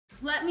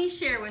let me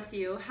share with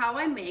you how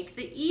I make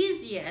the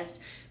easiest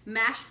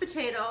mashed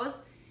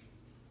potatoes,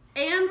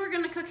 and we're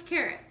gonna cook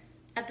carrots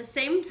at the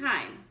same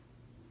time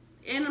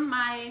in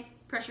my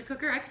pressure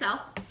cooker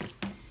XL.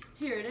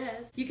 Here it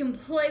is. You can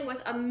play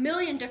with a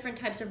million different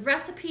types of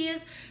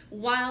recipes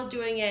while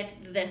doing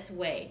it this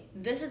way.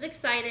 This is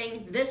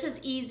exciting, this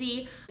is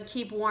easy.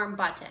 Keep warm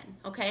button,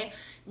 okay?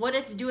 What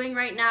it's doing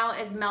right now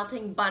is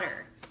melting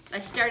butter. I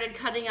started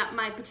cutting up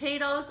my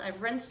potatoes,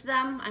 I've rinsed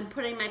them, I'm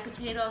putting my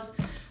potatoes,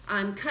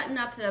 I'm cutting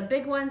up the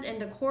big ones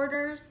into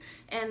quarters,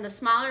 and the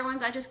smaller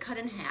ones I just cut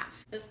in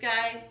half. This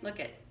guy, look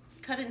it,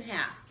 cut in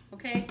half,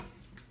 okay?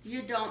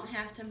 You don't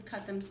have to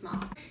cut them small.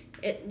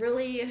 It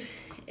really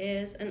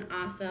is an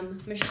awesome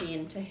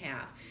machine to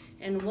have.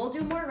 And we'll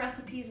do more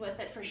recipes with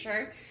it for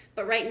sure.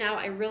 But right now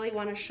I really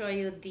want to show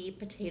you the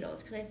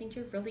potatoes because I think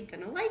you're really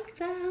gonna like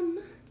them.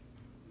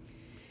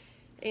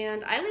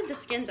 And I leave the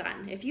skins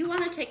on. If you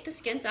want to take the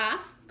skins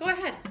off, go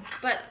ahead.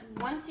 But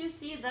once you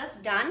see this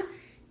done,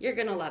 you're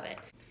gonna love it.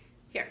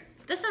 Here,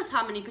 this is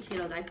how many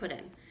potatoes I put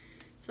in.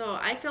 So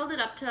I filled it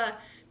up to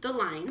the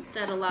line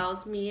that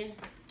allows me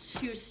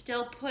to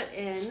still put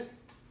in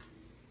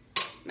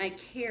my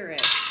carrot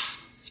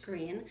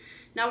screen.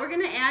 Now we're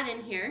gonna add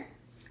in here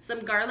some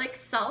garlic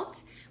salt.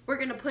 We're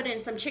gonna put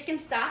in some chicken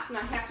stock, and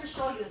I have to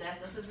show you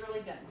this. This is really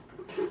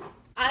good.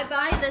 I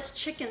buy this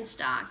chicken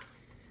stock.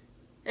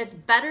 It's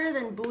better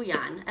than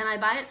bouillon, and I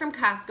buy it from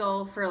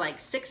Costco for like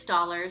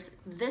 $6.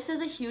 This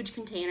is a huge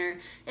container.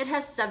 It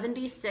has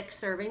 76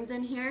 servings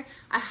in here.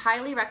 I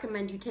highly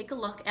recommend you take a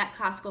look at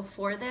Costco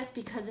for this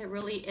because it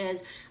really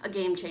is a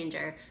game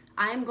changer.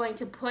 I'm going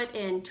to put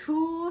in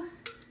 2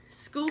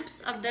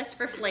 scoops of this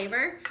for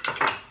flavor,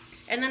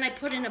 and then I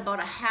put in about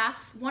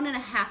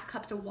 1.5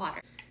 cups of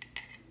water.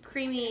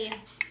 Creamy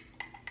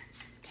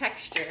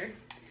texture,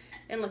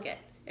 and look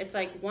it's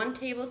like 1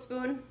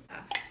 tablespoon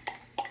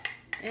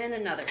and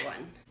another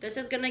one. This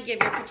is gonna give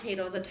your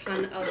potatoes a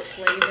ton of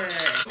flavor.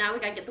 Now we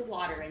gotta get the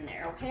water in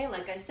there, okay?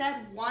 Like I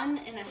said,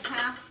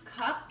 1.5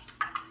 cups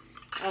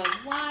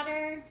of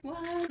water.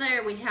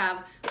 There we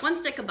have 1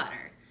 stick of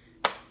butter,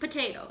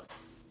 potatoes,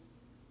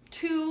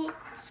 2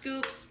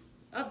 scoops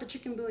of the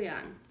chicken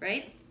bouillon,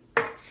 right?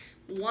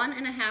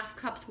 1.5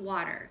 cups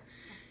water.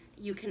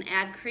 You can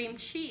add cream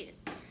cheese.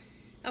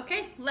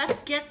 Okay,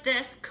 let's get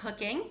this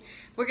cooking.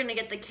 We're gonna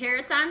get the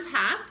carrots on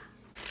top.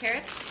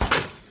 Carrots.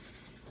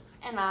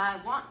 And I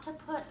want to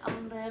put a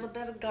little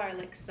bit of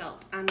garlic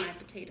salt on my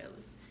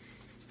potatoes.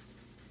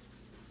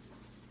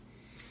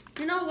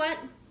 You know what?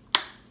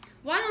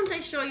 Why don't I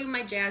show you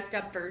my jazzed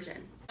up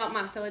version of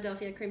my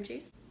Philadelphia cream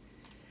cheese?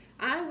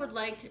 I would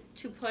like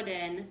to put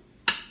in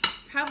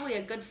probably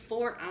a good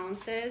 4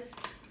 ounces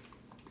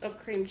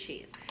of cream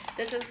cheese.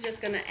 This is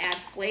just gonna add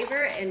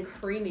flavor and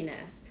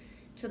creaminess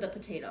to the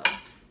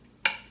potatoes.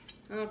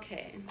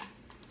 Okay,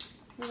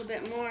 a little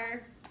bit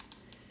more.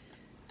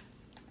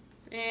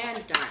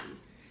 And done.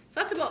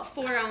 So that's about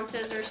 4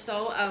 ounces or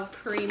so of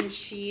cream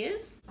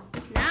cheese.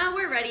 Now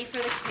we're ready for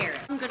the carrots.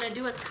 What I'm gonna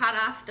do is cut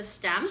off the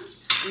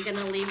stems. I'm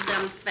gonna leave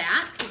them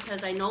fat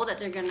because I know that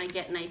they're gonna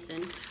get nice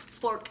and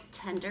fork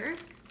tender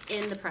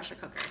in the pressure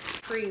cooker.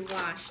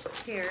 Pre-washed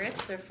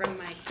carrots, they're from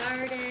my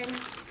garden.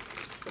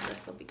 So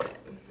this will be good.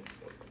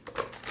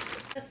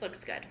 This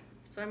looks good.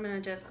 So I'm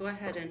gonna just go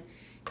ahead and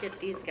get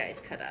these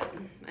guys cut up.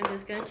 I'm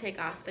just gonna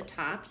take off the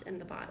tops and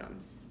the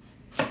bottoms.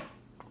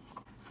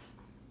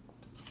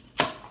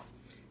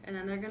 And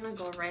then they're gonna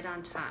go right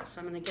on top. So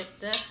I'm gonna get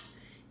this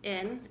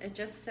in. It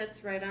just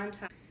sits right on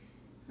top.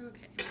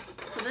 Okay,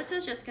 so this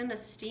is just gonna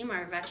steam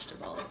our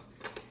vegetables.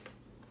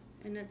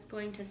 And it's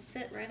going to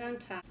sit right on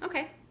top.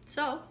 Okay,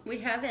 so we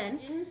have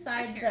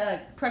inside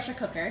the pressure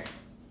cooker,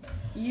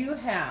 you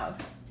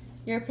have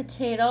your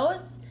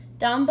potatoes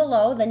down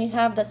below, then you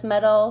have this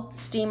metal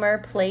steamer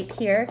plate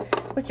here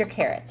with your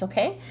carrots,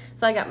 okay?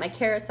 So I got my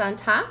carrots on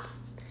top,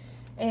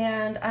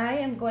 and I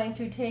am going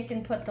to take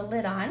and put the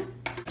lid on.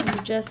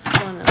 You just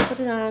want to put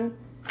it on,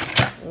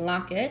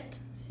 lock it.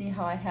 See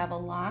how I have a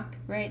lock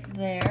right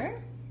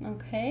there,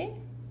 okay?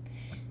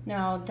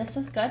 Now this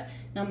is good.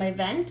 Now my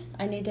vent,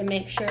 I need to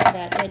make sure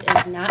that it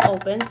is not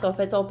open. So if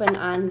it's open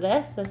on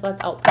this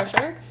lets out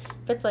pressure.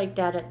 If it's like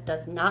that, it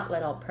does not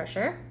let out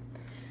pressure.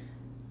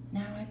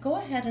 Now I go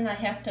ahead and I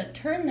have to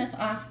turn this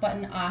off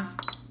button off,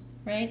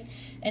 right?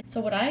 And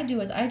so what I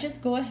do is I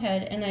just go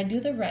ahead and I do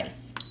the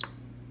rice.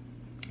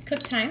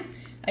 Cook time,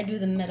 I do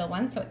the middle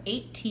one, so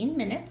 18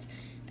 minutes.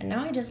 And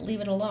now I just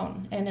leave it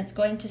alone. And it's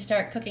going to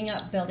start cooking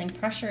up, building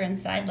pressure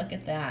inside. Look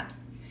at that.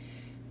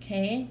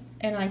 Okay,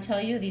 and I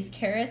tell you, these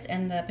carrots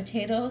and the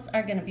potatoes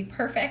are gonna be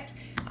perfect.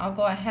 I'll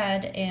go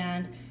ahead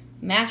and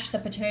mash the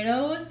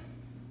potatoes,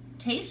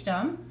 taste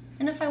them,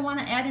 and if I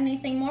wanna add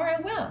anything more, I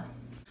will.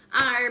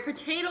 Our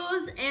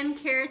potatoes and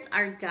carrots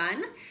are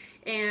done,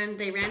 and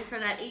they ran for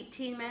that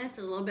 18 minutes.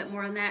 There's a little bit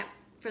more on that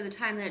for the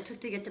time that it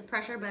took to get to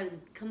pressure, but it's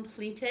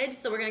completed.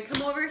 So we're gonna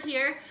come over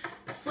here,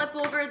 flip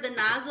over the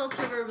nozzle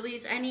to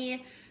release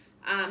any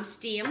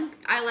steam.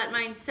 I let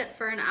mine sit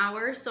for an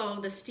hour, so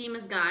the steam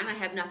is gone. I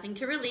have nothing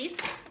to release.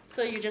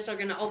 So you just are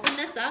gonna open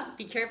this up.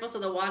 Be careful so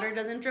the water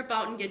doesn't drip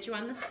out and get you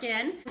on the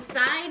skin.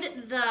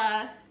 Inside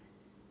the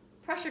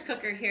pressure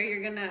cooker here,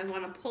 you're gonna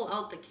wanna pull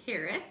out the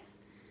carrots.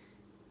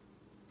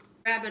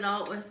 Grab it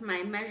out with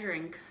my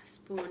measuring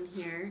spoon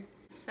here.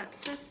 Set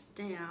this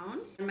down.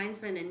 And mine's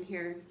been in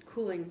here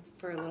cooling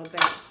for a little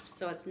bit,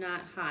 so it's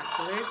not hot.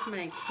 So there's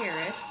my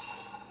carrots.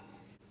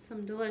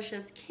 Some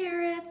delicious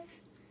carrots.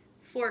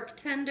 Fork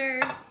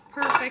tender,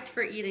 perfect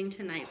for eating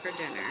tonight for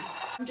dinner.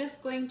 I'm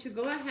just going to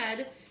go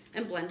ahead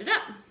and blend it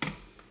up.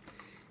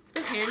 The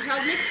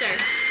handheld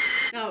mixer.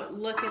 Now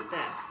look at this.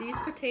 These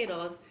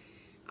potatoes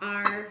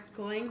are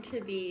going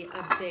to be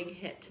a big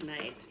hit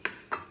tonight.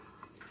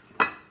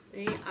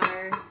 They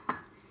are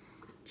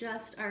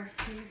just our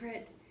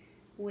favorite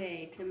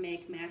way to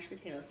make mashed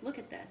potatoes. Look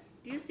at this.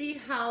 Do you see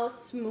how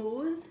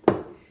smooth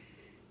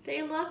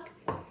they look?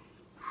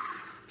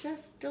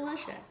 Just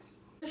delicious.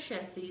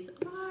 Delicious these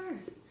are.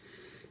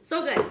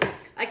 So good.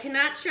 I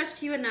cannot stress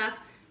to you enough,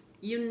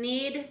 you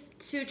need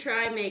to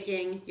try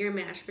making your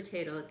mashed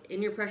potatoes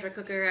in your pressure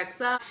cooker,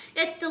 Alexa.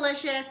 It's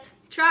delicious.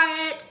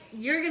 Try it.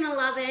 You're gonna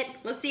love it.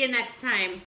 We'll see you next time.